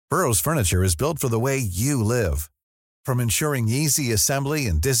Burrow's furniture is built for the way you live. From ensuring easy assembly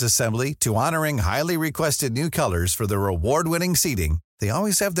and disassembly to honoring highly requested new colors for their award-winning seating, they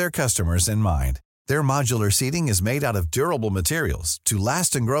always have their customers in mind. Their modular seating is made out of durable materials to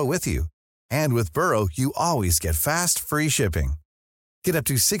last and grow with you. And with Burrow, you always get fast, free shipping. Get up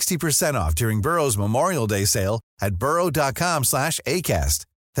to 60% off during Burrow's Memorial Day sale at burrow.com/ACAST.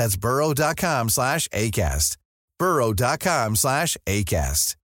 That's burrow.com/ACAST.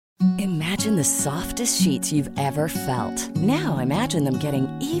 burrow.com/ACAST. Imagine the softest sheets you've ever felt. Now imagine them getting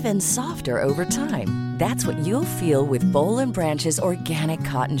even softer over time. That's what you'll feel with Boll & Branch's organic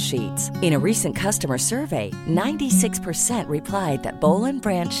cotton sheets. In a recent customer survey, 96% replied that Boll &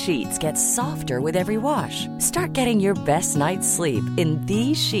 Branch sheets get softer with every wash. Start getting your best night's sleep in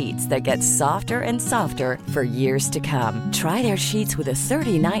these sheets that get softer and softer for years to come. Try their sheets with a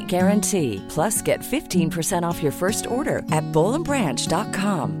 30-night guarantee. Plus, get 15% off your first order at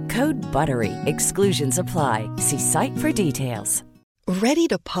bollandbranch.com. Code BUTTERY. Exclusions apply. See site for details. Ready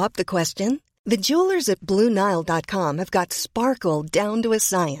to pop the question? The jewelers at BlueNile.com have got sparkle down to a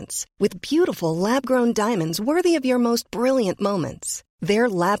science with beautiful lab-grown diamonds worthy of your most brilliant moments. Their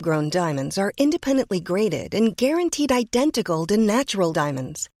lab-grown diamonds are independently graded and guaranteed identical to natural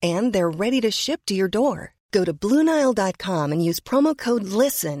diamonds, and they're ready to ship to your door. Go to BlueNile.com and use promo code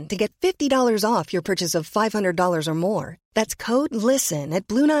LISTEN to get $50 off your purchase of $500 or more. That's code LISTEN at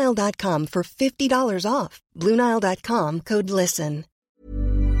BlueNile.com for $50 off. BlueNile.com, code LISTEN.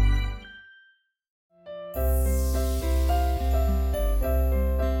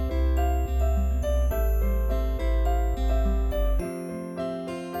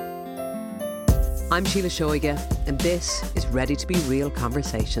 I'm Sheila Shoiga, and this is Ready to Be Real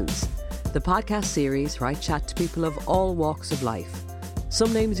Conversations, the podcast series where I chat to people of all walks of life.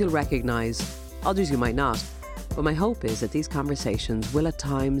 Some names you'll recognise, others you might not, but my hope is that these conversations will at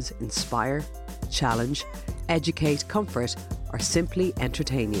times inspire, challenge, educate, comfort, or simply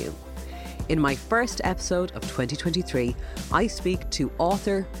entertain you. In my first episode of 2023, I speak to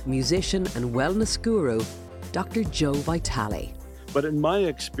author, musician and wellness guru, Dr. Joe Vitale. But in my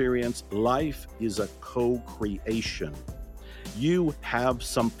experience, life is a co-creation. You have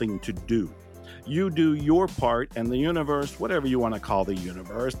something to do. You do your part, and the universe, whatever you want to call the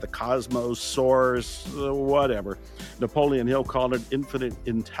universe, the cosmos, source, whatever. Napoleon Hill called it infinite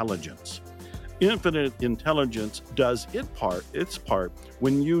intelligence. Infinite intelligence does its part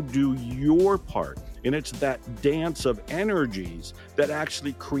when you do your part. And it's that dance of energies that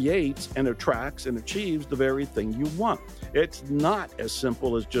actually creates and attracts and achieves the very thing you want. It's not as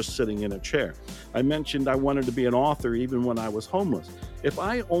simple as just sitting in a chair. I mentioned I wanted to be an author even when I was homeless. If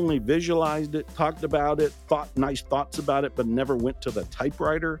I only visualized it, talked about it, thought nice thoughts about it, but never went to the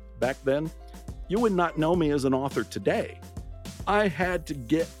typewriter back then, you would not know me as an author today. I had to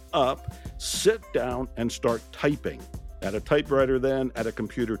get up, sit down, and start typing. At a typewriter then, at a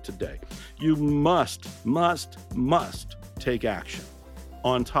computer today. You must take action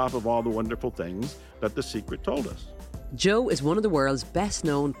on top of all the wonderful things that The Secret told us. Joe is one of the world's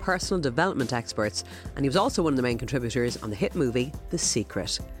best-known personal development experts, and he was also one of the main contributors on the hit movie The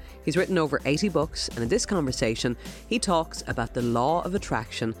Secret. He's written over 80 books, and in this conversation, he talks about the law of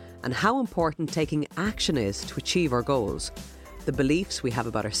attraction and how important taking action is to achieve our goals, the beliefs we have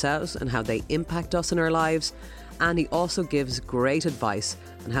about ourselves and how they impact us in our lives, and he also gives great advice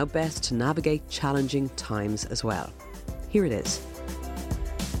on how best to navigate challenging times as well. Here it is.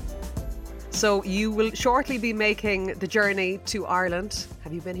 So you will shortly be making the journey to Ireland.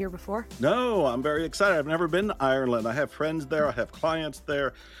 Have you been here before? No, I'm very excited. I've never been to Ireland. I have friends there. I have clients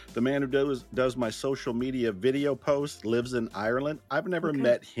there. The man who does my social media video posts lives in Ireland. I've never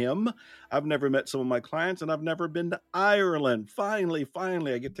met him. I've never met some of my clients, and I've never been to Ireland. Finally,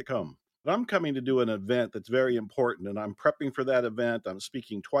 I get to come. But I'm coming to do an event that's very important, and I'm prepping for that event. I'm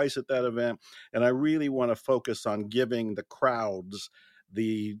speaking twice at that event, and I really want to focus on giving the crowds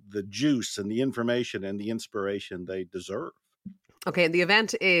the juice and the information and the inspiration they deserve. Okay, and the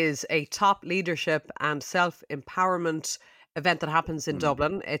event is a top leadership and self-empowerment event that happens in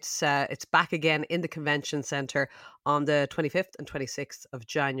Dublin. It's back again in the Convention Centre on the 25th and 26th of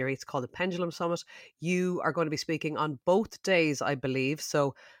January. It's called the Pendulum Summit. You are going to be speaking on both days, I believe.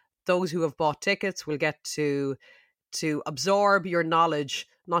 So those who have bought tickets will get to absorb your knowledge,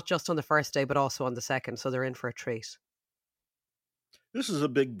 not just on the first day, but also on the second. So they're in for a treat. This is a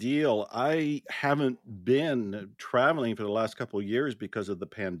big deal. I haven't been traveling for the last couple of years because of the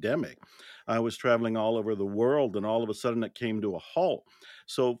pandemic. I was traveling all over the world, and all of a sudden it came to a halt.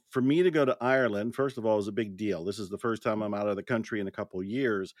 So for me to go to Ireland, first of all, is a big deal. This is the first time I'm out of the country in a couple of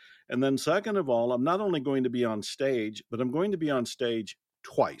years. And then second of all, I'm not only going to be on stage, but I'm going to be on stage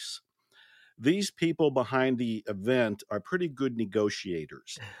twice. These people behind the event are pretty good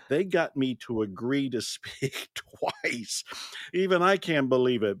negotiators. They got me to agree to speak twice. Even I can't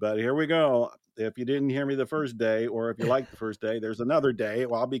believe it, but here we go. If you didn't hear me the first day, or if you like the first day, there's another day.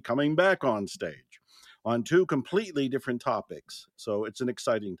 Well, I'll be coming back on stage on two completely different topics. So it's an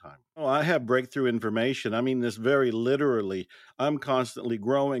exciting time. Oh, I have breakthrough information. I mean this very literally. I'm constantly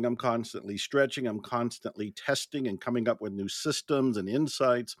growing. I'm constantly stretching. I'm constantly testing and coming up with new systems and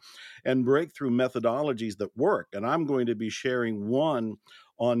insights and breakthrough methodologies that work. And I'm going to be sharing one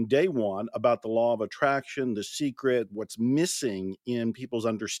on day one about the law of attraction, the secret, what's missing in people's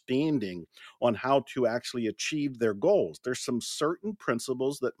understanding on how to actually achieve their goals. There's some certain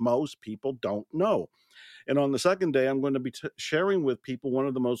principles that most people don't know. And on the second day, I'm going to be sharing with people one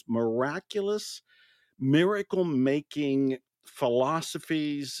of the most miraculous, miracle-making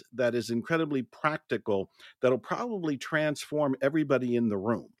philosophies that is incredibly practical, that'll probably transform everybody in the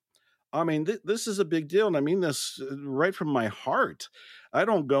room. I mean, this is a big deal, and I mean this right from my heart. I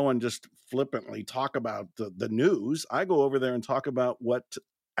don't go and just flippantly talk about the news. I go over there and talk about what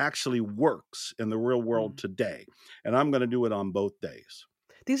actually works in the real world today, and I'm going to do it on both days.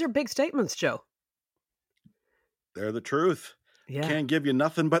 These are big statements, Joe. They're the truth. Yeah. Can't give you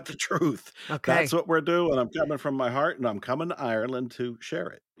nothing but the truth. Okay. That's what we're doing. I'm coming from my heart, and I'm coming to Ireland to share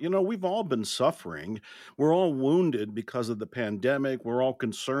it. You know, we've all been suffering. We're all wounded because of the pandemic. We're all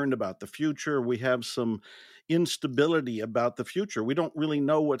concerned about the future. We have some instability about the future. We don't really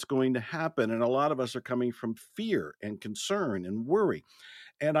know what's going to happen. And a lot of us are coming from fear and concern and worry.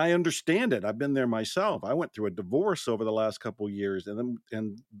 And I understand it. I've been there myself. I went through a divorce over the last couple of years, and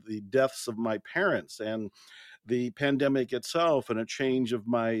the deaths of my parents, and the pandemic itself, and a change of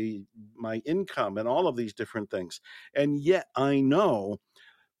my income, and all of these different things. And yet I know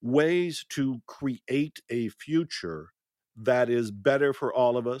ways to create a future that is better for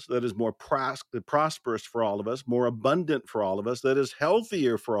all of us, that is more prosperous for all of us, more abundant for all of us, that is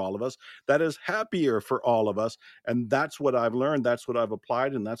healthier for all of us, that is happier for all of us. And that's what I've learned, that's what I've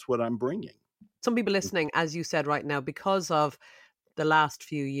applied, and that's what I'm bringing. Some people listening, as you said right now, because of the last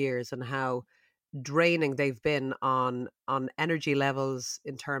few years and how draining they've been on energy levels,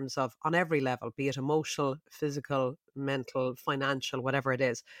 in terms of on every level, be it emotional, physical, mental, financial, whatever it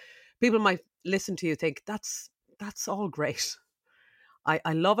is, people might listen to you think that's all great.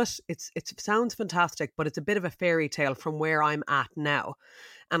 I love it. It sounds fantastic, but it's a bit of a fairy tale from where I'm at now.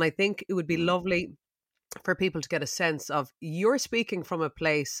 And I think it would be lovely for people to get a sense of, you're speaking from a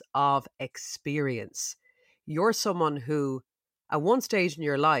place of experience. You're someone who at one stage in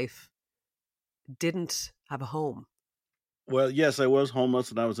your life didn't have a home. Well, yes, I was homeless,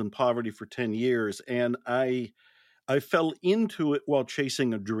 and I was in poverty for 10 years, and I fell into it while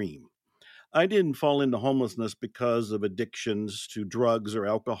chasing a dream. I didn't fall into homelessness because of addictions to drugs or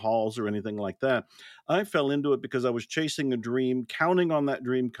alcohols or anything like that. I fell into it because I was chasing a dream, counting on that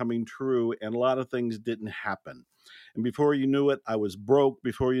dream coming true, and a lot of things didn't happen. And before you knew it, I was broke.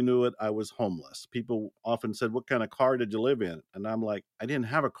 Before you knew it, I was homeless. People often said, "What kind of car did you live in?" And I'm like, I didn't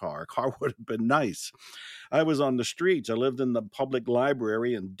have a car. A car would have been nice. I was on the streets. I lived in the public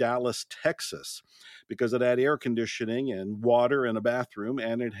library in Dallas, Texas, because it had air conditioning and water and a bathroom,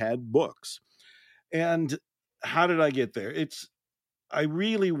 and it had books. And how did I get there? I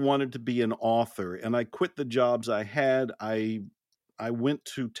really wanted to be an author, and I quit the jobs I had. I went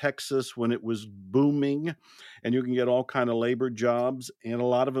to Texas when it was booming, and you can get all kind of labor jobs, and a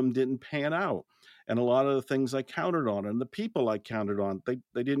lot of them didn't pan out. And a lot of the things I counted on, and the people I counted on,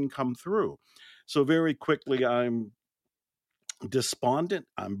 they didn't come through. So very quickly, I'm despondent,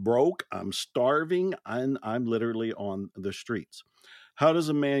 I'm broke, I'm starving, and I'm literally on the streets. How does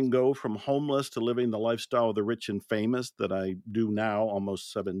a man go from homeless to living the lifestyle of the rich and famous that I do now,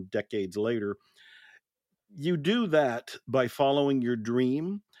 almost 7 decades later? You do that by following your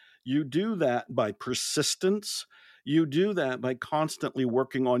dream. You do that by persistence. You do that by constantly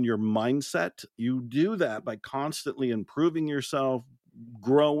working on your mindset. You do that by constantly improving yourself,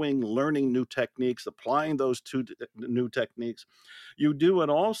 growing, learning new techniques, applying those new techniques. You do it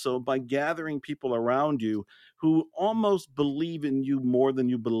also by gathering people around you who almost believe in you more than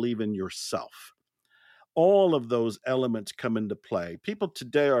you believe in yourself. All of those elements come into play. People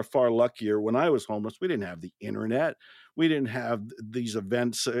today are far luckier. When I was homeless, we didn't have the internet. We didn't have these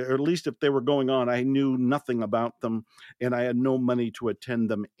events, or at least if they were going on, I knew nothing about them, and I had no money to attend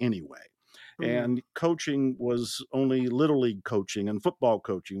them anyway. And coaching was only little league coaching and football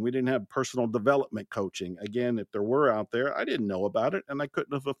coaching. We didn't have personal development coaching. Again, if there were out there, I didn't know about it, and I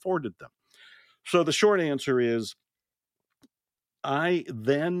couldn't have afforded them. So the short answer is, I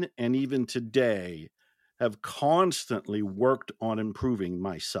then and even today have constantly worked on improving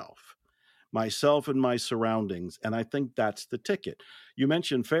myself and my surroundings. And I think that's the ticket. You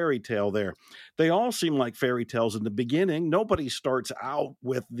mentioned fairy tale there. They all seem like fairy tales in the beginning. Nobody starts out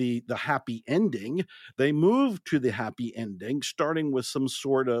with the happy ending. They move to the happy ending, starting with some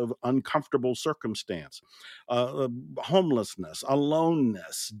sort of uncomfortable circumstance, homelessness,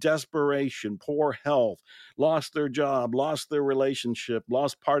 aloneness, desperation, poor health, lost their job, lost their relationship,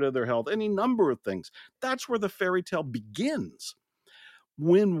 lost part of their health, any number of things. That's where the fairy tale begins.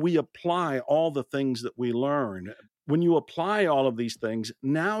 When we apply all the things that we learn, when you apply all of these things,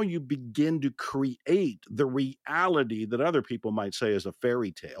 now you begin to create the reality that other people might say is a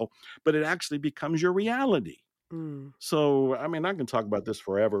fairy tale, but it actually becomes your reality. So, I mean, I can talk about this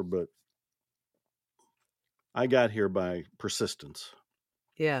forever, but I got here by persistence.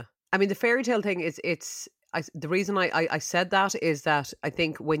 Yeah. I mean, the fairy tale thing is the reason I said that is that I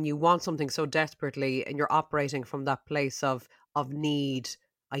think when you want something so desperately and you're operating from that place of need,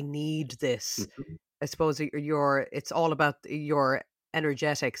 I need this. I suppose it's all about your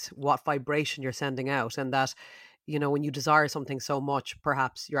energetics, what vibration you're sending out, and that, when you desire something so much,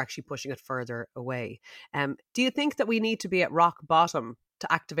 perhaps you're actually pushing it further away. Do you think that we need to be at rock bottom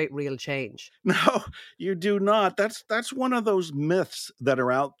to activate real change? No, you do not. That's one of those myths that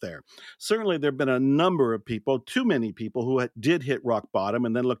are out there. Certainly, there have been a number of people, too many people, who did hit rock bottom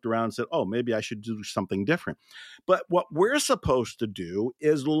and then looked around and said, oh, maybe I should do something different. But what we're supposed to do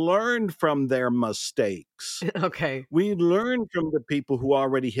is learn from their mistakes. Okay. We learn from the people who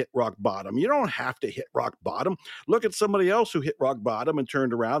already hit rock bottom. You don't have to hit rock bottom. Look at somebody else who hit rock bottom and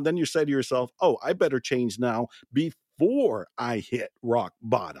turned around. Then you say to yourself, oh, I better change now before I hit rock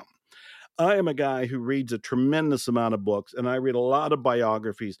bottom. I am a guy who reads a tremendous amount of books, and I read a lot of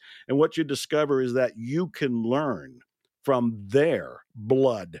biographies. And what you discover is that you can learn from their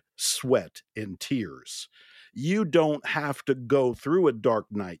blood, sweat, and tears. You don't have to go through a dark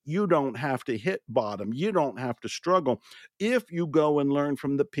night. You don't have to hit bottom. You don't have to struggle if you go and learn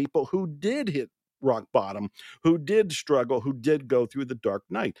from the people who did hit rock bottom, who did struggle, who did go through the dark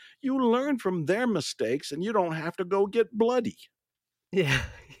night. You learn from their mistakes, and you don't have to go get bloody. Yeah.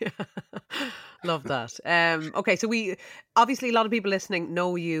 Love that. Okay, so we obviously, a lot of people listening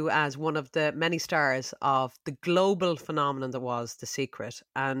know you as one of the many stars of the global phenomenon that was The Secret.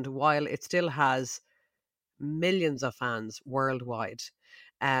 And while it still has millions of fans worldwide,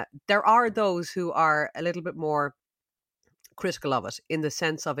 there are those who are a little bit more critical of it in the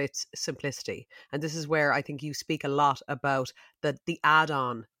sense of its simplicity. And this is where I think you speak a lot about the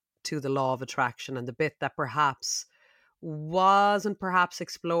add-on to the law of attraction, and the bit that perhaps wasn't perhaps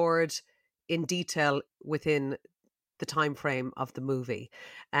explored in detail within the time frame of the movie,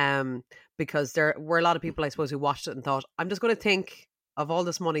 because there were a lot of people, I suppose, who watched it and thought, I'm just going to think of all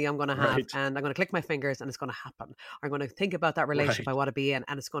this money I'm going to have, Right. and I'm going to click my fingers and it's going to happen. Or I'm going to think about that relationship Right. I want to be in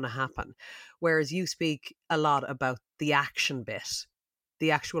and it's going to happen. Whereas you speak a lot about the action bit,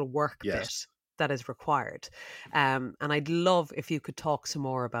 the actual work Yes. bit that is required. And I'd love if you could talk some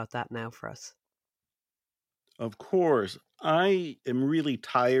more about that now for us. Of course. I am really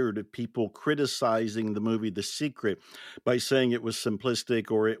tired of people criticizing the movie The Secret by saying it was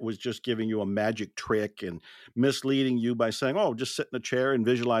simplistic or it was just giving you a magic trick and misleading you by saying, oh, just sit in a chair and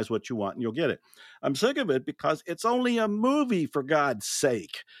visualize what you want and you'll get it. I'm sick of it because it's only a movie, for God's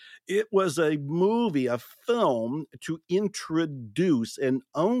sake. It was a movie, a film to introduce and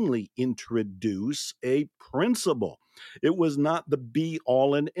only introduce a principle. It was not the be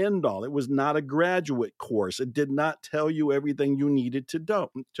all and end all. It was not a graduate course. It did not tell you everything you needed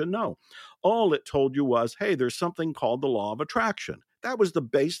to know. All it told you was, hey, there's something called the law of attraction. That was the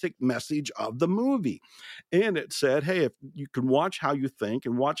basic message of the movie. And it said, hey, if you can watch how you think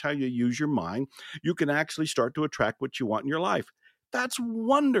and watch how you use your mind, you can actually start to attract what you want in your life. That's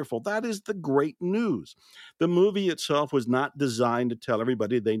wonderful. That is the great news. The movie itself was not designed to tell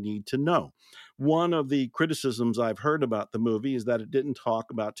everybody they need to know. One of the criticisms I've heard about the movie is that it didn't talk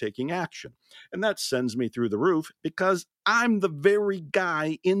about taking action. And that sends me through the roof because I'm the very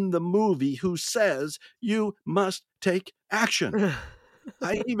guy in the movie who says you must take action.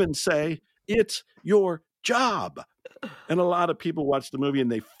 I even say it's your job. And a lot of people watch the movie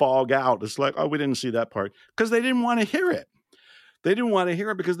and they fog out. It's like, oh, we didn't see that part because they didn't want to hear it. They didn't want to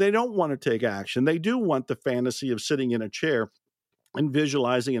hear it because they don't want to take action. They do want the fantasy of sitting in a chair and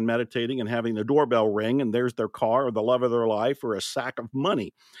visualizing and meditating and having the doorbell ring and there's their car or the love of their life or a sack of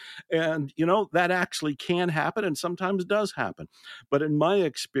money. And, that actually can happen and sometimes does happen. But in my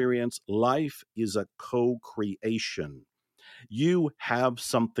experience, life is a co-creation. You have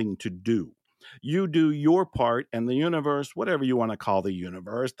something to do. You do your part, and the universe, whatever you want to call the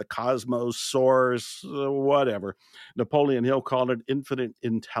universe, the cosmos, source, whatever. Napoleon Hill called it infinite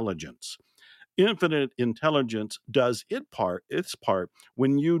intelligence. Infinite intelligence does its part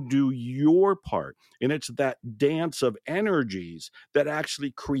when you do your part. And it's that dance of energies that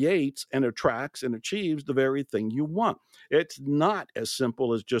actually creates and attracts and achieves the very thing you want. It's not as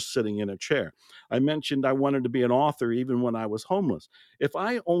simple as just sitting in a chair. I mentioned I wanted to be an author even when I was homeless. If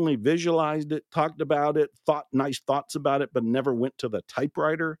I only visualized it, talked about it, thought nice thoughts about it, but never went to the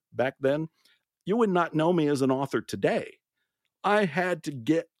typewriter back then, you would not know me as an author today. I had to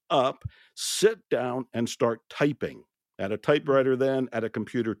get up, sit down, and start typing at a typewriter then, at a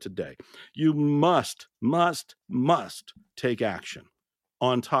computer today. You must take action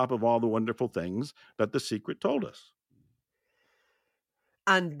on top of all the wonderful things that The Secret told us.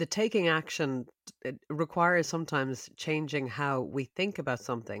 And the taking action, it requires sometimes changing how we think about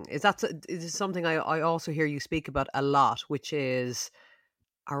something. Is something I also hear you speak about a lot, which is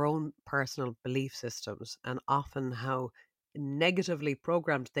our own personal belief systems and often how negatively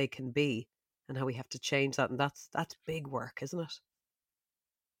programmed they can be and how we have to change that. And that's big work, isn't it?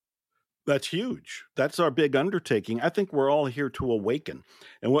 That's huge. That's our big undertaking. I think we're all here to awaken.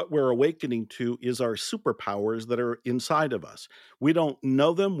 And what we're awakening to is our superpowers that are inside of us. We don't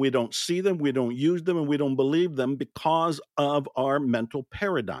know them, we don't see them, we don't use them, and we don't believe them because of our mental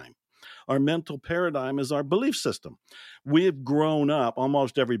paradigm. Our mental paradigm is our belief system. We've grown up,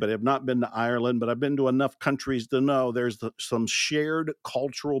 almost everybody. I've not been to Ireland, but I've been to enough countries to know there's some shared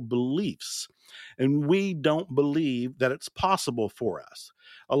cultural beliefs. And we don't believe that it's possible for us.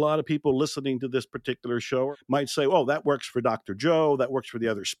 A lot of people listening to this particular show might say, oh, that works for Dr. Joe, that works for the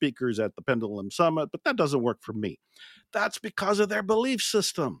other speakers at the Pendulum Summit, but that doesn't work for me. That's because of their belief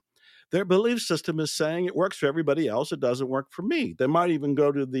system. Their belief system is saying it works for everybody else, it doesn't work for me. They might even go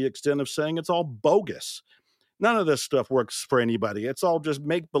to the extent of saying it's all bogus. None of this stuff works for anybody. It's all just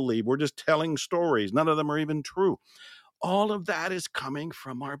make-believe. We're just telling stories. None of them are even true. All of that is coming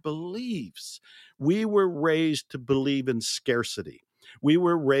from our beliefs. We were raised to believe in scarcity. We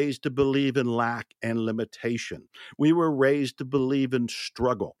were raised to believe in lack and limitation. We were raised to believe in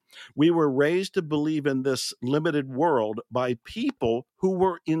struggle. We were raised to believe in this limited world by people who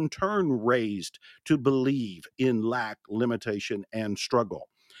were in turn raised to believe in lack, limitation, and struggle.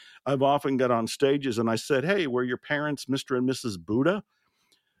 I've often got on stages and I said, hey, were your parents Mr. and Mrs. Buddha?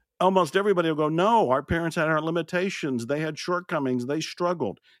 Almost everybody will go, no, our parents had our limitations. They had shortcomings. They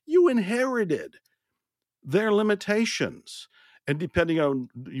struggled. You inherited their limitations. And depending on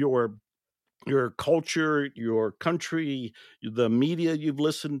your culture, your country, the media you've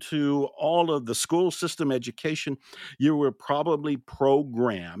listened to, all of the school system, education, you were probably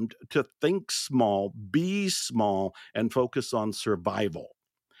programmed to think small, be small, and focus on survival.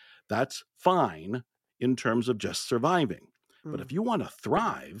 That's fine in terms of just surviving. But if you want to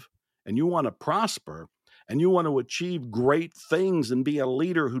thrive and you want to prosper and you want to achieve great things and be a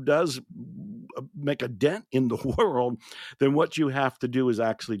leader who does make a dent in the world, then what you have to do is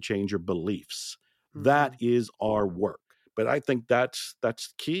actually change your beliefs. That is our work. But I think that's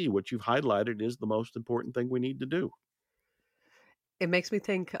key. What you've highlighted is the most important thing we need to do. It makes me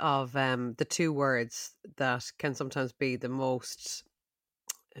think of the two words that can sometimes be the most,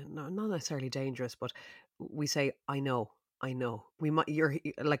 not necessarily dangerous, but we say, I know. We might, you're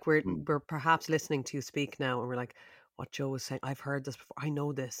like, we're perhaps listening to you speak now and we're like, what Joe was saying, I've heard this before, I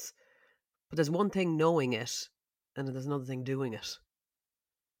know this. But there's one thing knowing it and there's another thing doing it.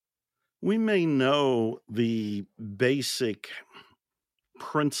 We may know the basic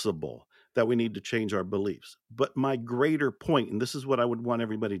principle that we need to change our beliefs. But my greater point, and this is what I would want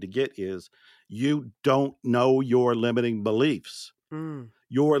everybody to get, is you don't know your limiting beliefs.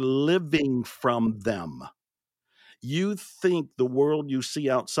 You're living from them. You think the world you see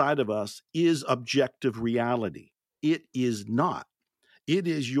outside of us is objective reality. It is not. It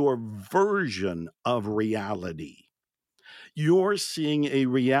is your version of reality. You're seeing a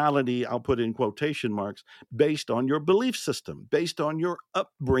reality, I'll put in quotation marks, based on your belief system, based on your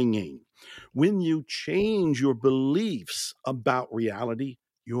upbringing. When you change your beliefs about reality,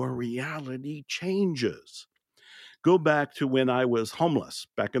 your reality changes. Go back to when I was homeless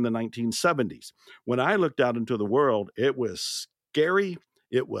back in the 1970s. When I looked out into the world, it was scary,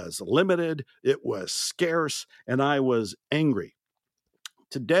 it was limited, it was scarce, and I was angry.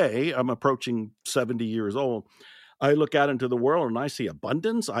 Today, I'm approaching 70 years old. I look out into the world and I see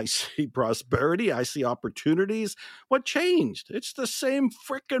abundance, I see prosperity, I see opportunities. What changed? It's the same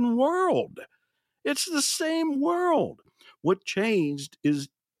frickin' world. It's the same world. What changed is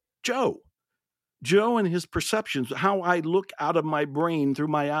Joe. Joe and his perceptions, how I look out of my brain through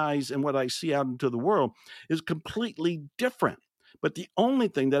my eyes and what I see out into the world, is completely different. But the only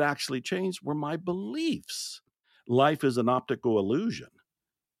thing that actually changed were my beliefs. Life is an optical illusion.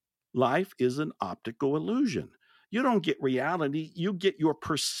 Life is an optical illusion. You don't get reality, you get your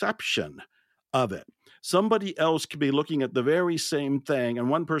perception of it. Somebody else could be looking at the very same thing, and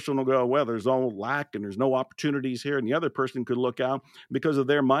one person will go, well, there's all lack and there's no opportunities here. And the other person could look out because of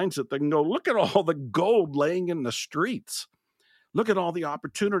their mindset. They can go, look at all the gold laying in the streets. Look at all the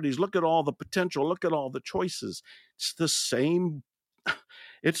opportunities. Look at all the potential. Look at all the choices. It's the same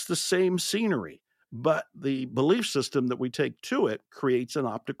scenery, but the belief system that we take to it creates an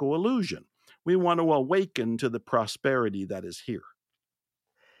optical illusion. We want to awaken to the prosperity that is here.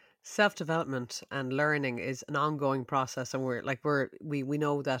 Self-development and learning is an ongoing process, and we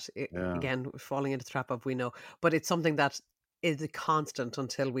know that Yeah. again, falling into the trap of we know, but it's something that is a constant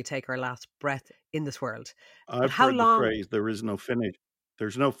until we take our last breath in this world. But I've how heard the long? phrase, there's no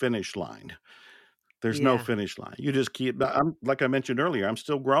finish line. There's no Yeah. finish line. You just keep, like I mentioned earlier, I'm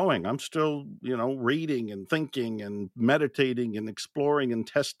still growing. I'm still, reading and thinking and meditating and exploring and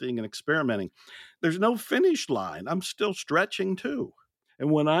testing and experimenting. There's no finish line. I'm still stretching too. And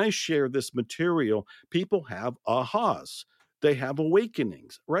when I share this material, people have ahas. They have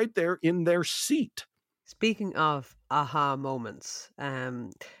awakenings right there in their seat. Speaking of aha moments,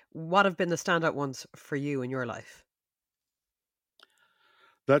 what have been the standout ones for you in your life?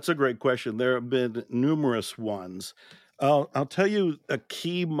 That's a great question. There have been numerous ones. I'll tell you a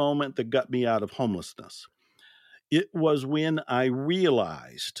key moment that got me out of homelessness. It was when I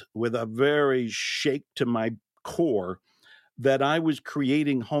realized, with a very shake to my core, that I was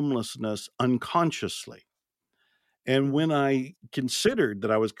creating homelessness unconsciously. And when I considered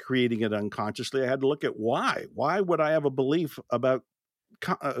that I was creating it unconsciously, I had to look at why. Why would I have a belief about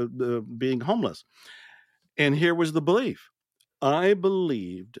being homeless? And here was the belief. I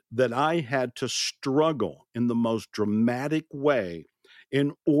believed that I had to struggle in the most dramatic way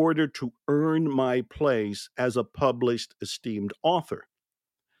in order to earn my place as a published, esteemed author.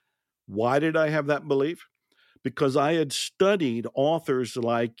 Why did I have that belief? Because I had studied authors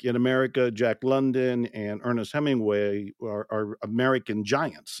like in America, Jack London and Ernest Hemingway are American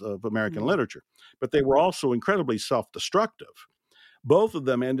giants of American literature, but they were also incredibly self-destructive. Both of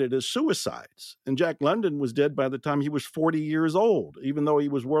them ended as suicides. And Jack London was dead by the time he was 40 years old, even though he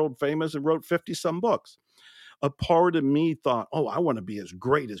was world famous and wrote 50-some books. A part of me thought, oh, I want to be as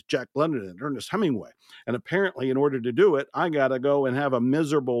great as Jack London and Ernest Hemingway. And apparently, in order to do it, I got to go and have a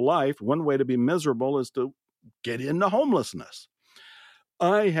miserable life. One way to be miserable is to get into homelessness.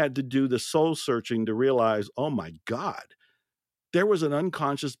 I had to do the soul searching to realize, oh my God, there was an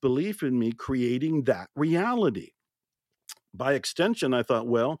unconscious belief in me creating that reality. By extension, I thought,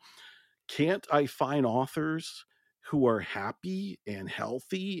 well, can't I find authors who are happy and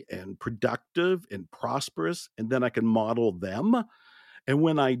healthy and productive and prosperous, and then I can model them? And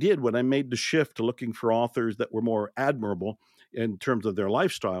when I did, when I made the shift to looking for authors that were more admirable in terms of their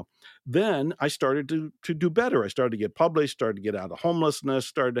lifestyle, then I started to do better. I started to get published, started to get out of homelessness,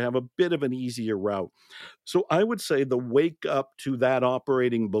 started to have a bit of an easier route. So I would say the wake up to that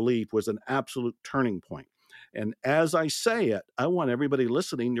operating belief was an absolute turning point. And as I say it, I want everybody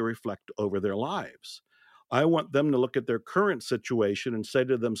listening to reflect over their lives. I want them to look at their current situation and say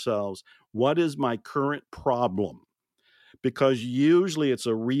to themselves, what is my current problem? Because usually it's a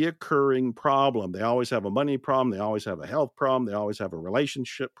reoccurring problem. They always have a money problem. They always have a health problem. They always have a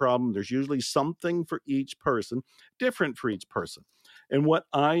relationship problem. There's usually something for each person, different for each person. And what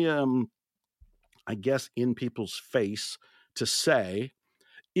I am, I guess, in people's face to say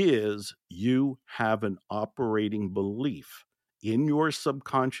is you have an operating belief in your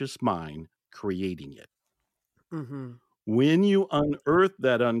subconscious mind creating it. Mm-hmm. When you unearth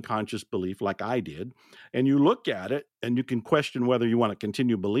that unconscious belief, like I did, and you look at it and you can question whether you want to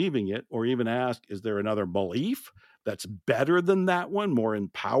continue believing it or even ask, is there another belief that's better than that one, more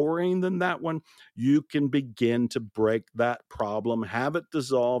empowering than that one? You can begin to break that problem, have it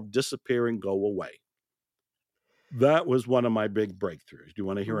dissolve, disappear, and go away. That was one of my big breakthroughs. Do you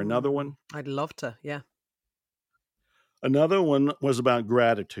want to hear another one? I'd love to. Yeah. Another one was about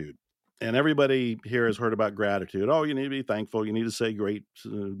gratitude. And everybody here has heard about gratitude. Oh, you need to be thankful. You need to say great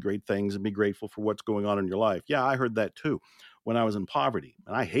things and be grateful for what's going on in your life. Yeah, I heard that too when I was in poverty,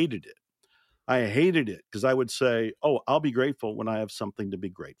 and I hated it. I hated it because I would say, oh, I'll be grateful when I have something to be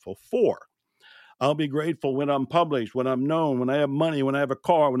grateful for. I'll be grateful when I'm published, when I'm known, when I have money, when I have a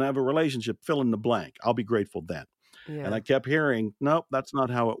car, when I have a relationship, fill in the blank. I'll be grateful then. Yeah. And I kept hearing, nope, that's not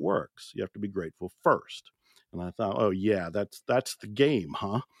how it works. You have to be grateful first. And I thought, oh yeah, that's the game,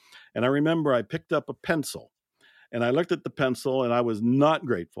 huh? And I remember I picked up a pencil and I looked at the pencil and I was not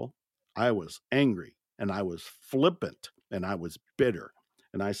grateful. I was angry and I was flippant and I was bitter.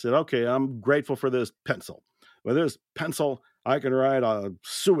 And I said, okay, I'm grateful for this pencil. With this pencil, I can write a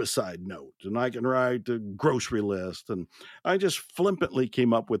suicide note and I can write a grocery list. And I just flippantly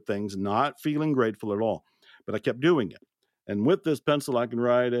came up with things, not feeling grateful at all, but I kept doing it. And with this pencil, I can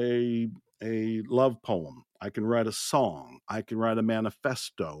write a love poem. I can write a song. I can write a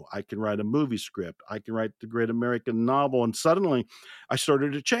manifesto. I can write a movie script. I can write the great American novel. And suddenly I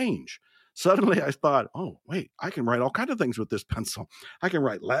started to change. Suddenly I thought, oh, wait, I can write all kinds of things with this pencil. I can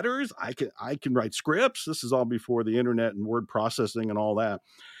write letters. I can write scripts. This is all before the internet and word processing and all that.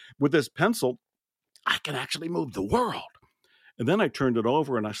 With this pencil, I can actually move the world. And then I turned it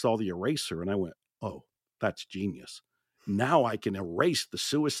over and I saw the eraser and I went, oh, that's genius. Now I can erase the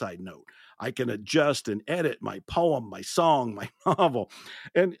suicide note. I can adjust and edit my poem, my song, my novel.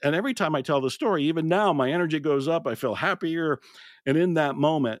 And every time I tell the story, even now, my energy goes up. I feel happier. And in that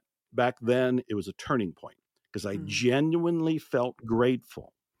moment, back then, it was a turning point because I genuinely felt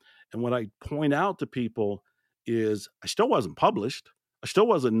grateful. And what I point out to people is I still wasn't published. I still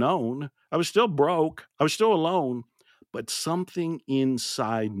wasn't known. I was still broke. I was still alone. But something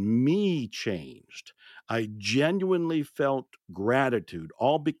inside me changed. I genuinely felt gratitude,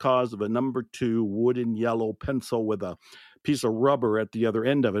 all because of a number 2 wooden yellow pencil with a piece of rubber at the other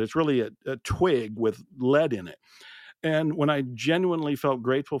end of it. It's really a twig with lead in it. And when I genuinely felt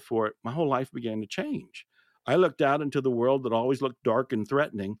grateful for it, my whole life began to change. I looked out into the world that always looked dark and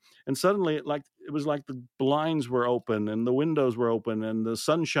threatening, and suddenly it was like the blinds were open and the windows were open and the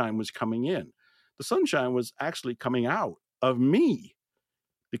sunshine was coming in. The sunshine was actually coming out of me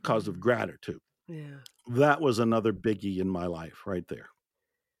because of gratitude. Yeah. That was another biggie in my life right there.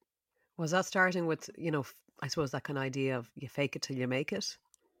 Was that starting with, I suppose that kind of idea of you fake it till you make it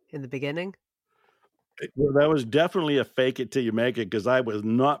in the beginning? Well, that was definitely a fake it till you make it because I was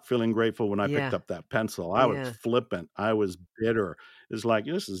not feeling grateful when I picked up that pencil. I was flippant. I was bitter. It's like,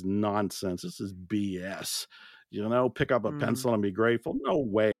 this is nonsense. This is BS. Pick up a pencil and be grateful. No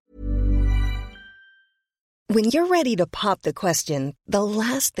way. When you're ready to pop the question, the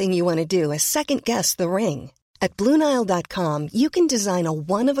last thing you want to do is second-guess the ring. At BlueNile.com, you can design a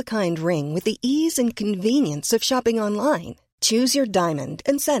one-of-a-kind ring with the ease and convenience of shopping online. Choose your diamond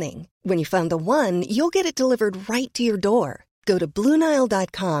and setting. When you find the one, you'll get it delivered right to your door. Go to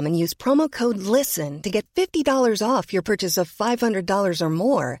BlueNile.com and use promo code LISTEN to get $50 off your purchase of $500 or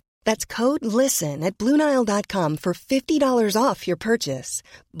more. That's code LISTEN at BlueNile.com for $50 off your purchase.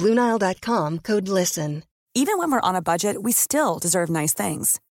 BlueNile.com, code LISTEN. Even when we're on a budget, we still deserve nice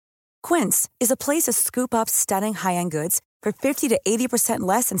things. Quince is a place to scoop up stunning high-end goods for 50 to 80%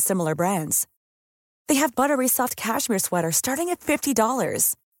 less than similar brands. They have buttery soft cashmere sweaters starting at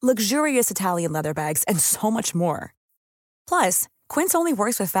 $50, luxurious Italian leather bags, and so much more. Plus, Quince only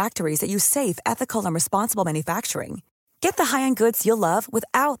works with factories that use safe, ethical, and responsible manufacturing. Get the high-end goods you'll love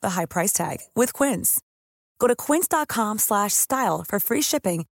without the high price tag with Quince. Go to quince.com/style for free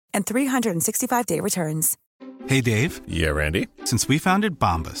shipping and 365-day returns. Hey, Dave. Yeah, Randy. Since we founded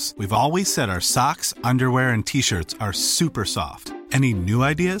Bombas, we've always said our socks, underwear, and T-shirts are super soft. Any new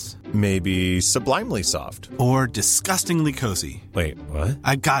ideas? Maybe sublimely soft. Or disgustingly cozy. Wait, what?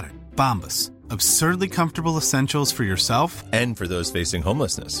 I got it. Bombas. Absurdly comfortable essentials for yourself and for those facing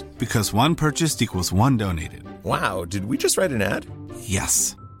homelessness. Because one purchased equals one donated. Wow, did we just write an ad?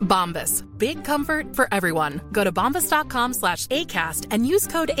 Yes. Bombas. Big comfort for everyone. Go to bombas.com/ACAST and use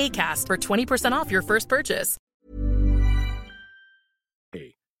code ACAST for 20% off your first purchase.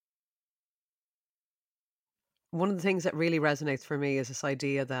 One of the things that really resonates for me is this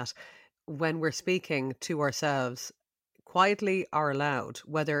idea that when we're speaking to ourselves, quietly or aloud,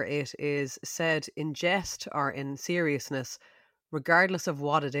 whether it is said in jest or in seriousness, regardless of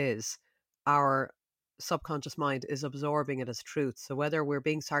what it is, our subconscious mind is absorbing it as truth. So whether we're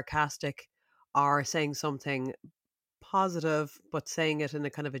being sarcastic or saying something positive, but saying it in a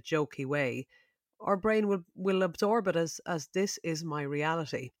kind of a jokey way, our brain will absorb it as this is my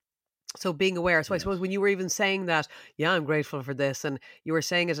reality. So being aware. So I suppose when you were even saying that, yeah, I'm grateful for this, and you were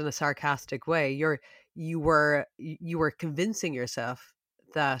saying it in a sarcastic way, you were convincing yourself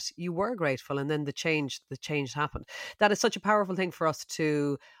that you were grateful, and then the change happened. That is such a powerful thing for us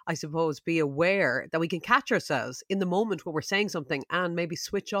to, I suppose, be aware that we can catch ourselves in the moment when we're saying something and maybe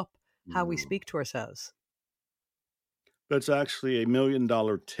switch up how we speak to ourselves. That's actually $1 million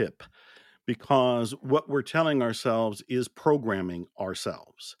tip, because what we're telling ourselves is programming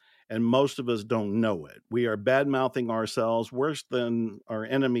ourselves. And most of us don't know it. We are bad-mouthing ourselves worse than our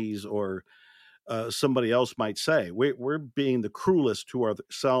enemies or somebody else might say. We're being the cruelest to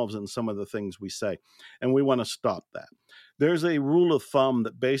ourselves in some of the things we say, and we want to stop that. There's a rule of thumb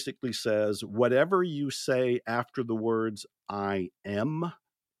that basically says whatever you say after the words "I am"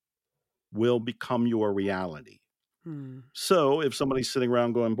 will become your reality. So if somebody's sitting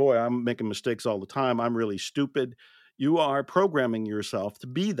around going, boy, I'm making mistakes all the time, I'm really stupid, you are programming yourself to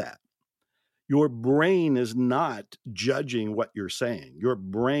be that. Your brain is not judging what you're saying. Your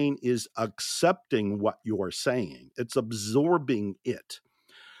brain is accepting what you're saying. It's absorbing it.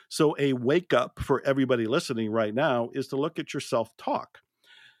 So a wake up for everybody listening right now is to look at your self-talk.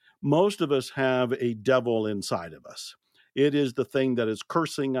 Most of us have a devil inside of us. It is the thing that is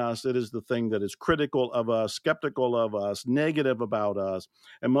cursing us. It is the thing that is critical of us, skeptical of us, negative about us.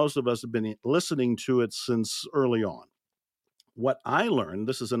 And most of us have been listening to it since early on. What I learned,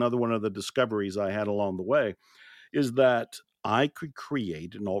 this is another one of the discoveries I had along the way, is that I could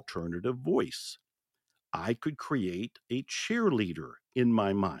create an alternative voice. I could create a cheerleader in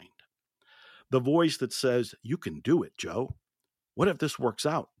my mind. The voice that says, you can do it, Joe. What if this works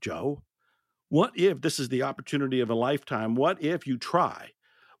out, Joe? What if this is the opportunity of a lifetime? What if you try?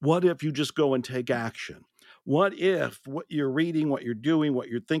 What if you just go and take action? What if what you're reading, what you're doing, what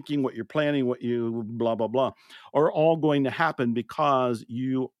you're thinking, what you're planning, what you blah, blah, blah, are all going to happen because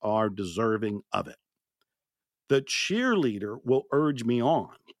you are deserving of it? The cheerleader will urge me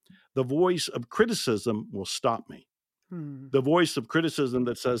on. The voice of criticism will stop me. The voice of criticism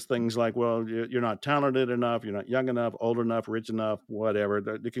that says things like, well, you're not talented enough, you're not young enough, old enough, rich enough, whatever.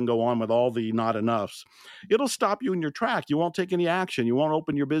 They can go on with all the not enoughs. It'll stop you in your track. You won't take any action. You won't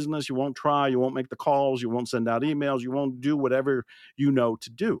open your business. You won't try. You won't make the calls. You won't send out emails. You won't do whatever you know to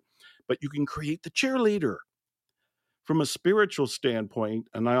do. But you can create the cheerleader. From a spiritual standpoint,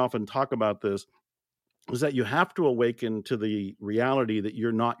 and I often talk about this, is that you have to awaken to the reality that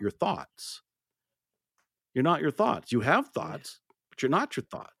you're not your thoughts. You're not your thoughts. You have thoughts, but you're not your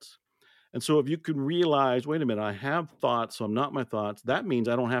thoughts. And so if you can realize, wait a minute, I have thoughts, so I'm not my thoughts, that means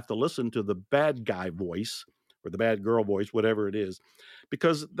I don't have to listen to the bad guy voice or the bad girl voice, whatever it is,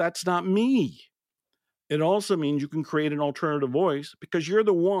 because that's not me. It also means you can create an alternative voice because you're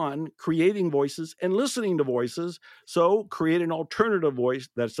the one creating voices and listening to voices. So create an alternative voice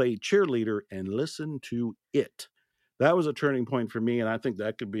that's a cheerleader and listen to it. That was a turning point for me, and I think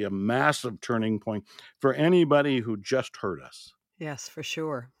that could be a massive turning point for anybody who just heard us. Yes, for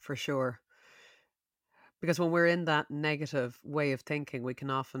sure, for sure. Because when we're in that negative way of thinking, we can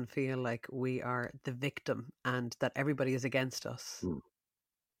often feel like we are the victim and that everybody is against us.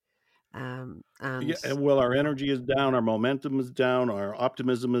 And well, our energy is down, our momentum is down, our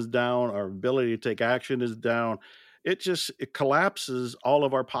optimism is down, our ability to take action is down. It collapses all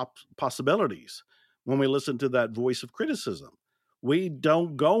of our possibilities. When we listen to that voice of criticism, we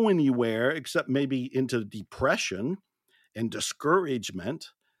don't go anywhere except maybe into depression and discouragement.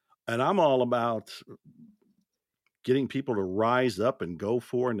 And I'm all about getting people to rise up and go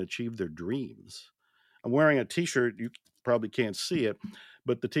for and achieve their dreams. I'm wearing a t-shirt. You probably can't see it,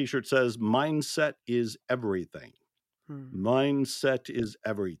 but the t-shirt says, mindset is everything. Mindset is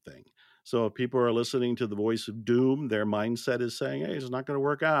everything. So if people are listening to the voice of doom, their mindset is saying, hey, it's not going to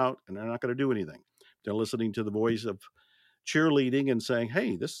work out, and they're not going to do anything. They're listening to the voice of cheerleading and saying,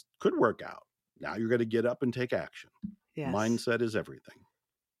 hey, this could work out. Now you're going to get up and take action. Yes. Mindset is everything.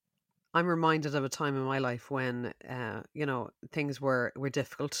 I'm reminded of a time in my life when, things were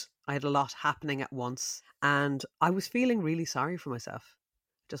difficult. I had a lot happening at once and I was feeling really sorry for myself.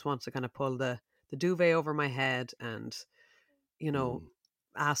 Just wanted to kind of pull the duvet over my head and,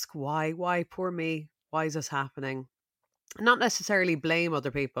 ask why poor me? Why is this happening? Not necessarily blame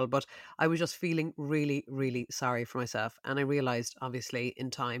other people, but I was just feeling really, really sorry for myself. And I realized, obviously,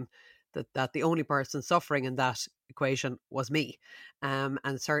 in time that the only person suffering in that equation was me, and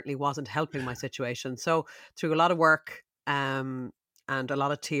certainly wasn't helping my situation. So through a lot of work and a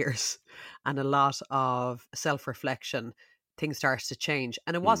lot of tears and a lot of self-reflection, things started to change.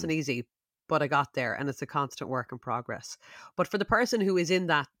 And it wasn't easy, but I got there, and it's a constant work in progress. But for the person who is in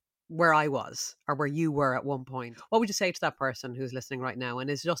that, where I was or where you were at one point, what would you say to that person who's listening right now and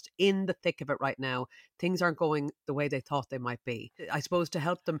is just in the thick of it right now? Things aren't going the way they thought they might be. I suppose to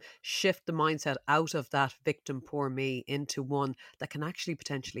help them shift the mindset out of that victim, poor me, into one that can actually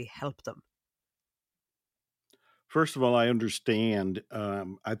potentially help them. First of all, I understand.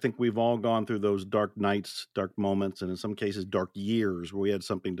 I think we've all gone through those dark nights, dark moments, and in some cases, dark years where we had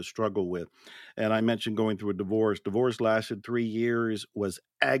something to struggle with. And I mentioned going through a divorce. Divorce lasted 3 years, was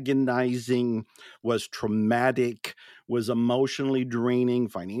agonizing, was traumatic, was emotionally draining,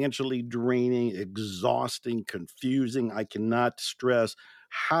 financially draining, exhausting, confusing. I cannot stress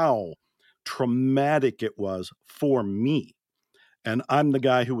how traumatic it was for me. And I'm the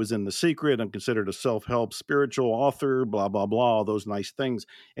guy who was in The Secret. I'm considered a self-help spiritual author, blah, blah, blah, all those nice things.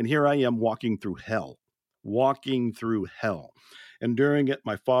 And here I am walking through hell. And during it,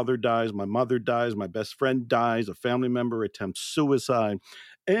 my father dies, my mother dies, my best friend dies, a family member attempts suicide.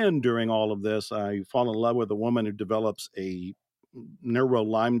 And during all of this, I fall in love with a woman who develops a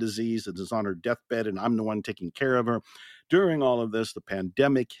neuro-Lyme disease and is on her deathbed, and I'm the one taking care of her. During all of this, the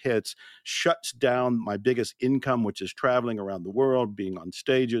pandemic hits, shuts down my biggest income, which is traveling around the world, being on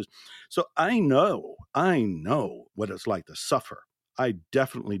stages. So I know what it's like to suffer. I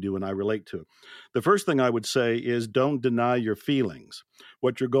definitely do, and I relate to it. The first thing I would say is don't deny your feelings.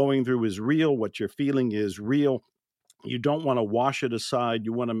 What you're going through is real. What you're feeling is real. You don't want to wash it aside.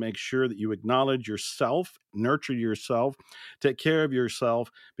 You want to make sure that you acknowledge yourself, nurture yourself, take care of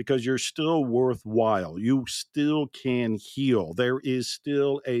yourself, because you're still worthwhile. You still can heal. There is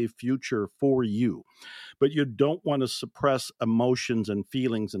still a future for you. But you don't want to suppress emotions and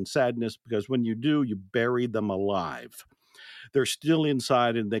feelings and sadness, because when you do, you bury them alive. They're still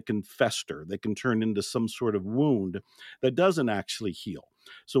inside and they can fester. They can turn into some sort of wound that doesn't actually heal.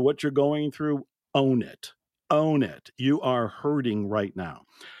 So what you're going through, own it. Own it. You are hurting right now.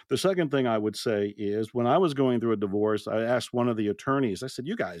 The second thing I would say is when I was going through a divorce, I asked one of the attorneys, I said,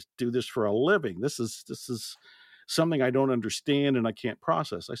 you guys do this for a living. This is something I don't understand and I can't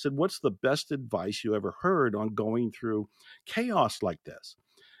process. I said, what's the best advice you ever heard on going through chaos like this?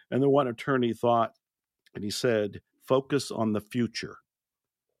 And the one attorney thought, and he said, focus on the future.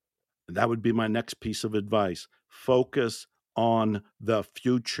 And that would be my next piece of advice. Focus on the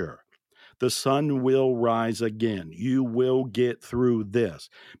future. The sun will rise again. You will get through this,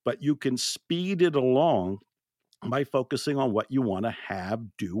 but you can speed it along by focusing on what you want to have,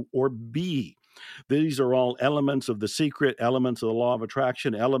 do, or be. These are all elements of The Secret, elements of the law of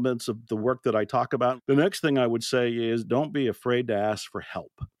attraction, elements of the work that I talk about. The next thing I would say is don't be afraid to ask for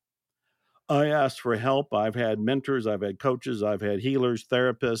help. I asked for help. I've had mentors, I've had coaches, I've had healers,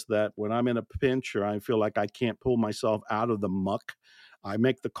 therapists that when I'm in a pinch or I feel like I can't pull myself out of the muck, I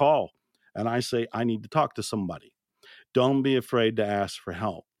make the call. And I say, I need to talk to somebody. Don't be afraid to ask for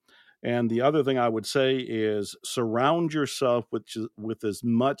help. And the other thing I would say is surround yourself with as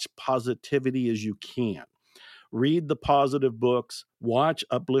much positivity as you can. Read the positive books, watch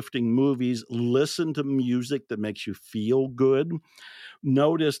uplifting movies, listen to music that makes you feel good.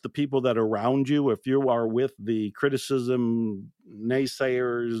 Notice the people that are around you. If you are with the criticism,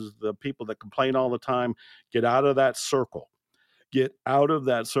 naysayers, the people that complain all the time, get out of that circle. Get out of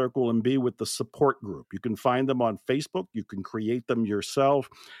that circle and be with the support group. You can find them on Facebook. You can create them yourself.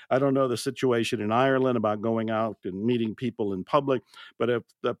 I don't know the situation in Ireland about going out and meeting people in public, but if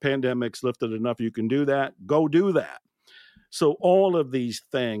the pandemic's lifted enough, you can do that. Go do that. So all of these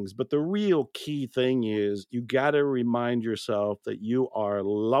things, but the real key thing is you got to remind yourself that you are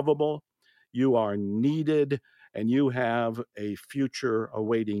lovable, you are needed, and you have a future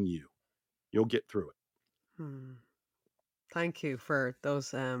awaiting you. You'll get through it. Thank you for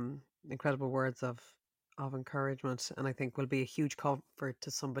those incredible words of encouragement, and I think will be a huge comfort to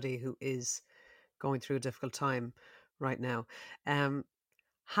somebody who is going through a difficult time right now.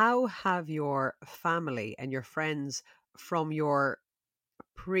 How have your family and your friends from your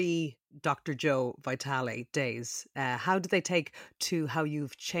pre-Dr. Joe Vitale days, how did they take to how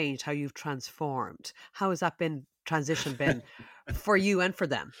you've changed, how you've transformed? How has that transition been for you and for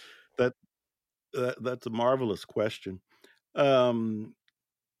them? That's a marvelous question. For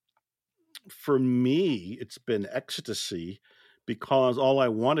me, it's been ecstasy because all I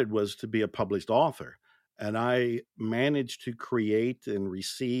wanted was to be a published author. And I managed to create and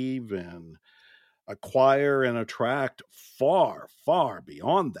receive and acquire and attract far, far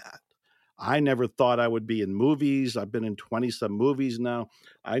beyond that. I never thought I would be in movies. I've been in 20-some movies now.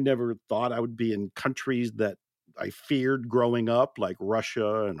 I never thought I would be in countries that I feared growing up, like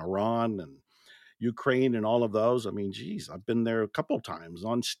Russia and Iran and Ukraine and all of those. I mean, geez, I've been there a couple of times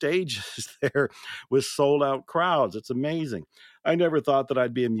on stages there with sold out crowds. It's amazing. I never thought that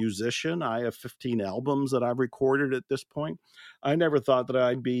I'd be a musician. I have 15 albums that I've recorded at this point. I never thought that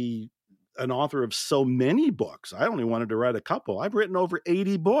I'd be an author of so many books. I only wanted to write a couple. I've written over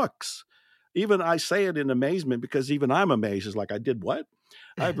 80 books. Even I say it in amazement because even I'm amazed. It's like, I did what?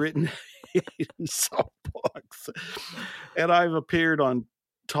 I've written 80 some books. And I've appeared on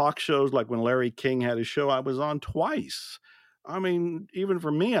talk shows like when Larry King had his show, I was on twice. I mean, even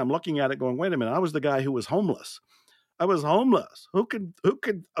for me, I'm looking at it going, wait a minute, I was the guy who was homeless. I was homeless. Who could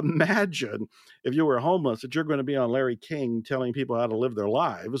imagine if you were homeless that you're going to be on Larry King telling people how to live their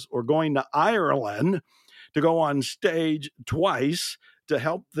lives, or going to Ireland to go on stage twice to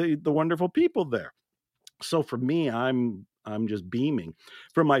help the wonderful people there. So for me, I'm just beaming.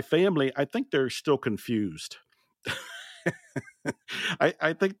 For my family, I think they're still confused.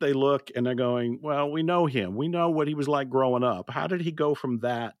 I think they look and they're going, well, we know him. We know what he was like growing up. How did he go from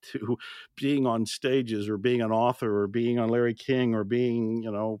that to being on stages or being an author or being on Larry King or being,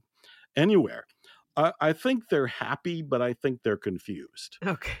 anywhere? I think they're happy, but I think they're confused.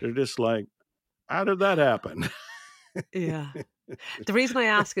 Okay. They're just like, how did that happen? Yeah. The reason I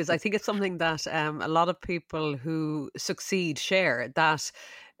ask is I think it's something that a lot of people who succeed share, that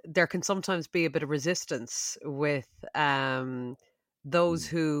there can sometimes be a bit of resistance with those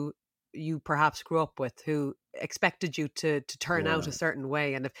who you perhaps grew up with, who expected you to turn out a certain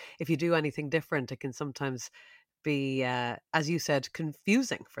way. And if you do anything different, it can sometimes be, as you said,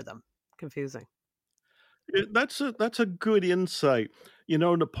 confusing for them. Confusing. That's a good insight.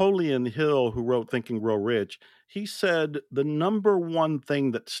 Napoleon Hill, who wrote Think and Grow Rich, he said the number one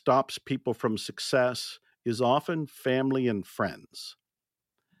thing that stops people from success is often family and friends.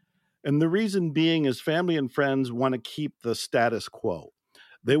 And the reason being is family and friends want to keep the status quo.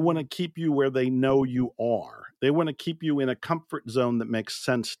 They want to keep you where they know you are. They want to keep you in a comfort zone that makes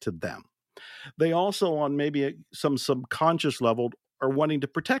sense to them. They also, on maybe some subconscious level, are wanting to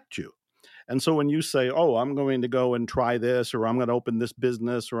protect you. And so when you say, oh, I'm going to go and try this, or I'm going to open this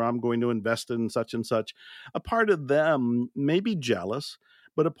business, or I'm going to invest in such and such, a part of them may be jealous,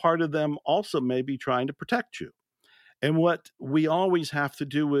 but a part of them also may be trying to protect you. And what we always have to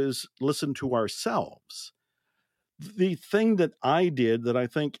do is listen to ourselves. The thing that I did that I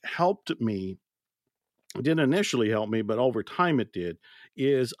think helped me, it didn't initially help me, but over time it did,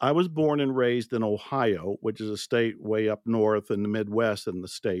 is I was born and raised in Ohio, which is a state way up north in the Midwest in the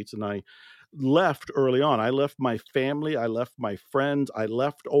States. And I left early on. I left my family. I left my friends. I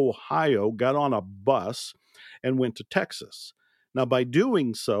left Ohio, got on a bus, and went to Texas. Now, by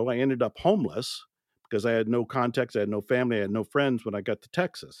doing so, I ended up homeless because I had no contacts. I had no family. I had no friends when I got to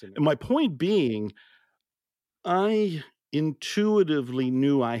Texas. And my point being, I intuitively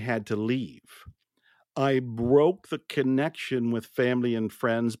knew I had to leave. I broke the connection with family and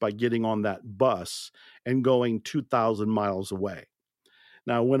friends by getting on that bus and going 2,000 miles away.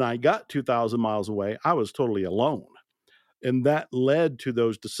 Now, when I got 2,000 miles away, I was totally alone. And that led to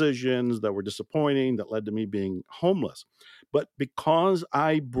those decisions that were disappointing, that led to me being homeless. But because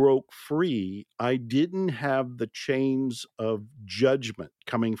I broke free, I didn't have the chains of judgment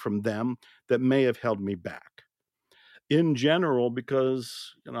coming from them that may have held me back. In general,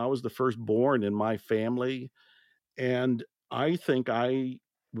 because I was the firstborn in my family, and I think I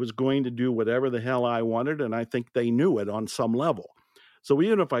was going to do whatever the hell I wanted, and I think they knew it on some level. So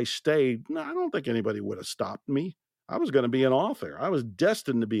even if I stayed, I don't think anybody would have stopped me. I was going to be an author. I was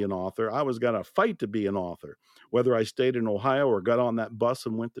destined to be an author. I was going to fight to be an author, whether I stayed in Ohio or got on that bus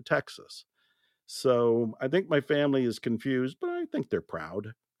and went to Texas. So I think my family is confused, but I think they're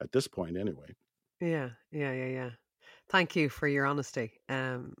proud at this point anyway. Yeah. Thank you for your honesty.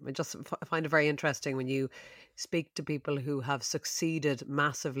 I just find it very interesting when you speak to people who have succeeded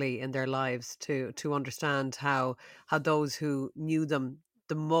massively in their lives to understand how those who knew them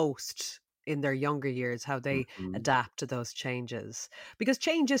the most in their younger years, how they adapt to those changes. Because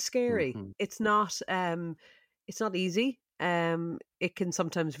change is scary. It's not easy. It can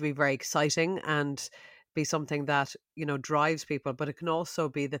sometimes be very exciting and be something that drives people, but it can also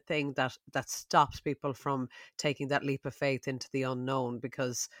be the thing that stops people from taking that leap of faith into the unknown,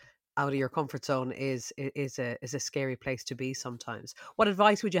 because out of your comfort zone is a scary place to be sometimes. What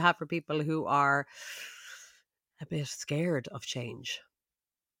advice would you have for people who are a bit scared of change?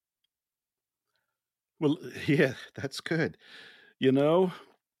 Well, yeah, that's good.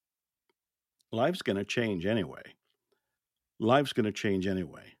 Life's going to change anyway. Life's going to change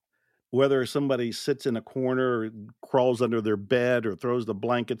anyway. Whether somebody sits in a corner, or crawls under their bed, or throws the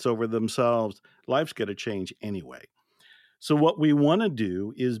blankets over themselves, life's going to change anyway. So what we want to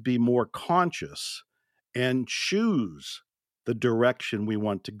do is be more conscious and choose the direction we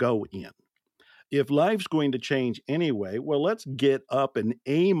want to go in. If life's going to change anyway, well, let's get up and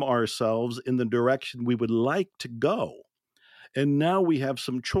aim ourselves in the direction we would like to go. And now we have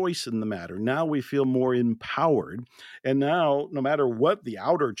some choice in the matter. Now we feel more empowered. And now, no matter what the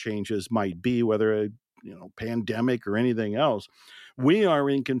outer changes might be, whether a pandemic or anything else, we are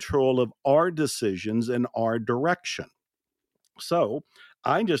in control of our decisions and our direction. So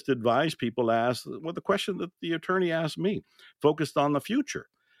I just advise people to ask the question that the attorney asked me, focused on the future.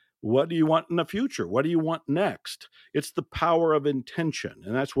 What do you want in the future? What do you want next? It's the power of intention.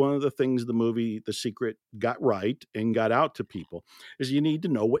 And that's one of the things the movie The Secret got right and got out to people, is you need to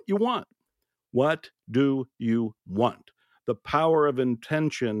know what you want. What do you want? The power of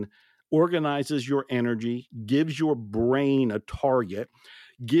intention organizes your energy, gives your brain a target,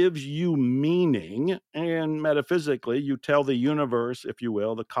 gives you meaning, and metaphysically, you tell the universe, if you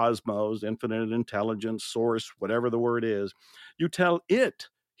will, the cosmos, infinite intelligence, source, whatever the word is, you tell it,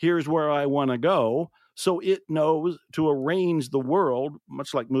 here's where I want to go, so it knows to arrange the world,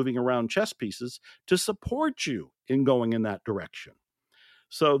 much like moving around chess pieces, to support you in going in that direction.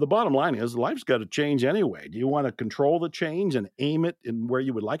 So the bottom line is life's got to change anyway. Do you want to control the change and aim it in where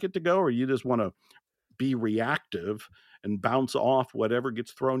you would like it to go, or you just want to be reactive and bounce off whatever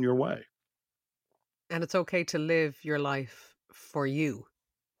gets thrown your way? And it's okay to live your life for you,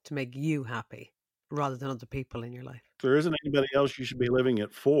 to make you happy, rather than other people in your life. If there isn't anybody else you should be living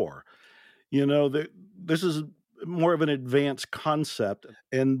it for. You know, this is more of an advanced concept,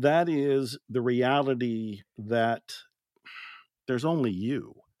 and that is the reality that there's only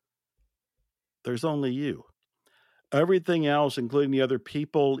you. There's only you. Everything else, including the other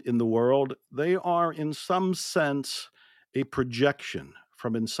people in the world, they are in some sense a projection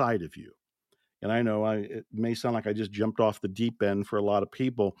from inside of you. And I know it may sound like I just jumped off the deep end for a lot of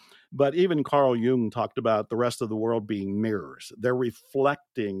people, but even Carl Jung talked about the rest of the world being mirrors. They're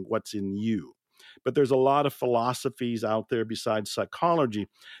reflecting what's in you. But there's a lot of philosophies out there besides psychology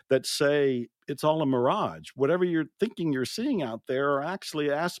that say it's all a mirage. Whatever you're thinking you're seeing out there are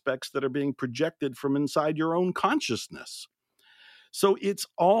actually aspects that are being projected from inside your own consciousness. So it's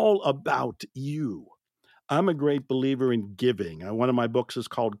all about you. I'm a great believer in giving. One of my books is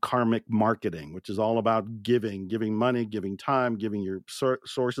called Karmic Marketing, which is all about giving money, giving time, giving your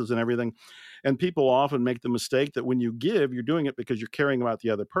sources and everything. And people often make the mistake that when you give, you're doing it because you're caring about the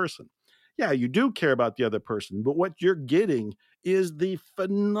other person. Yeah, you do care about the other person, but what you're getting is the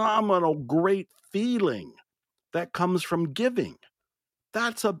phenomenal, great feeling that comes from giving.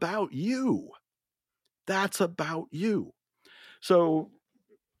 That's about you. That's about you. So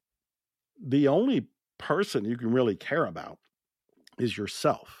the only person you can really care about is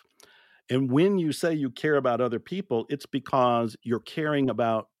yourself. And when you say you care about other people, it's because you're caring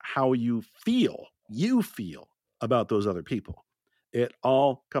about how you feel about those other people. It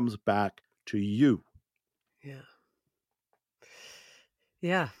all comes back to you. Yeah.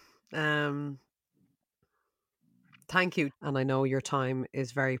 Yeah. Thank you. And I know your time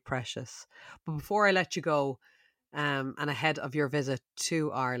is very precious. But before I let you go, and ahead of your visit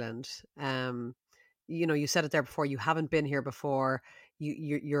to Ireland, you know, you said it there before, you haven't been here before.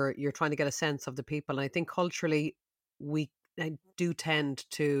 You're trying to get a sense of the people. And I think culturally we do tend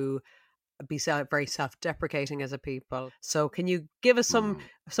to be very self-deprecating as a people. So can you give us some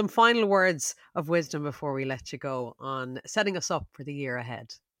final words of wisdom before we let you go on setting us up for the year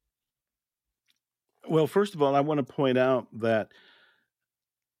ahead? Well, first of all, I want to point out that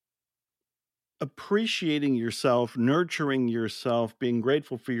appreciating yourself, nurturing yourself, being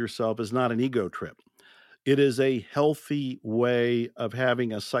grateful for yourself is not an ego trip. It is a healthy way of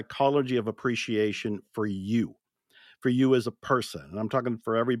having a psychology of appreciation for you as a person. And I'm talking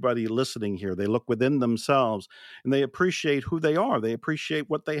for everybody listening here. They look within themselves and they appreciate who they are. They appreciate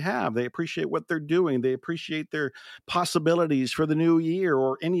what they have. They appreciate what they're doing. They appreciate their possibilities for the new year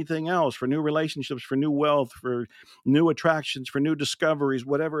or anything else, for new relationships, for new wealth, for new attractions, for new discoveries,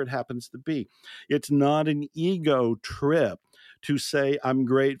 whatever it happens to be. It's not an ego trip to say, I'm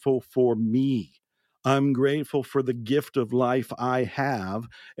grateful for me. I'm grateful for the gift of life I have,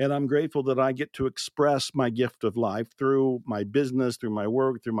 and I'm grateful that I get to express my gift of life through my business, through my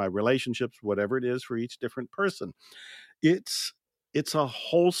work, through my relationships, whatever it is for each different person. It's a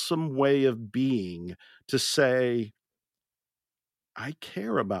wholesome way of being to say, I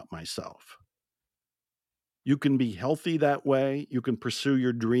care about myself. You can be healthy that way. You can pursue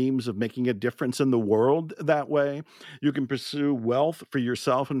your dreams of making a difference in the world that way. You can pursue wealth for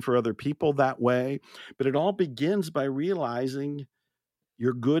yourself and for other people that way. But it all begins by realizing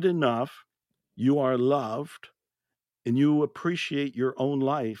you're good enough, you are loved, and you appreciate your own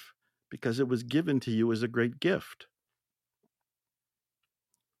life because it was given to you as a great gift.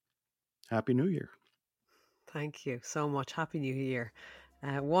 Happy New Year. Thank you so much. Happy New Year.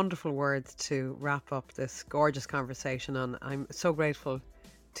 Wonderful words to wrap up this gorgeous conversation on. I'm so grateful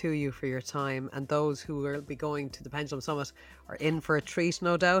to you for your time, and those who will be going to the Pendulum Summit are in for a treat,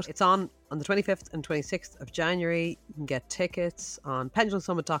 no doubt. It's on the 25th and 26th of January. You can get tickets on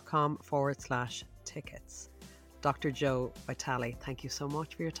pendulumsummit.com/tickets. Dr. Joe Vitale, thank you so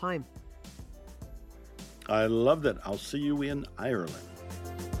much for your time. I loved it. I'll see you in Ireland.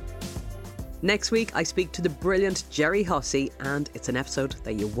 Next week, I speak to the brilliant Jerry Hussey, and it's an episode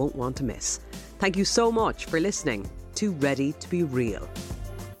that you won't want to miss. Thank you so much for listening to Ready to Be Real.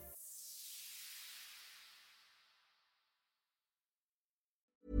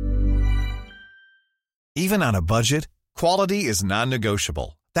 Even on a budget, quality is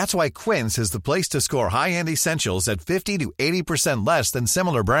non-negotiable. That's why Quince is the place to score high-end essentials at 50 to 80% less than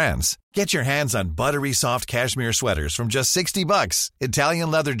similar brands. Get your hands on buttery soft cashmere sweaters from just $60,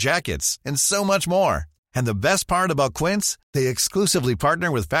 Italian leather jackets, and so much more. And the best part about Quince, they exclusively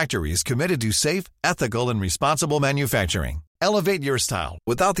partner with factories committed to safe, ethical, and responsible manufacturing. Elevate your style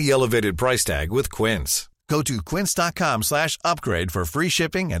without the elevated price tag with Quince. Go to quince.com/upgrade for free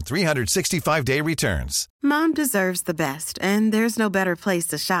shipping and 365-day returns. Mom deserves the best, and there's no better place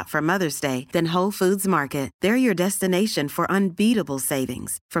to shop for Mother's Day than Whole Foods Market. They're your destination for unbeatable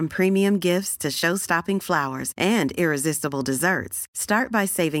savings, from premium gifts to show-stopping flowers and irresistible desserts. Start by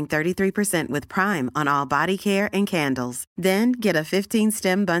saving 33% with Prime on all body care and candles. Then get a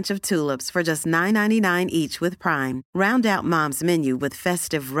 15-stem bunch of tulips for just $9.99 each with Prime. Round out Mom's menu with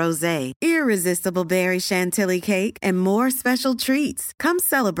festive rosé, irresistible berry chantilly cake, and more special treats. Come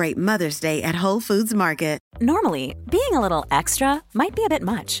celebrate Mother's Day at Whole Foods Market. Normally, being a little extra might be a bit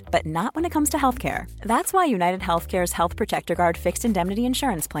much, but not when it comes to healthcare. That's why United Healthcare's Health Protector Guard fixed indemnity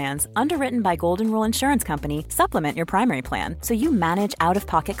insurance plans, underwritten by Golden Rule Insurance Company, supplement your primary plan so you manage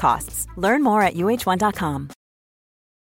out-of-pocket costs. Learn more at UH1.com.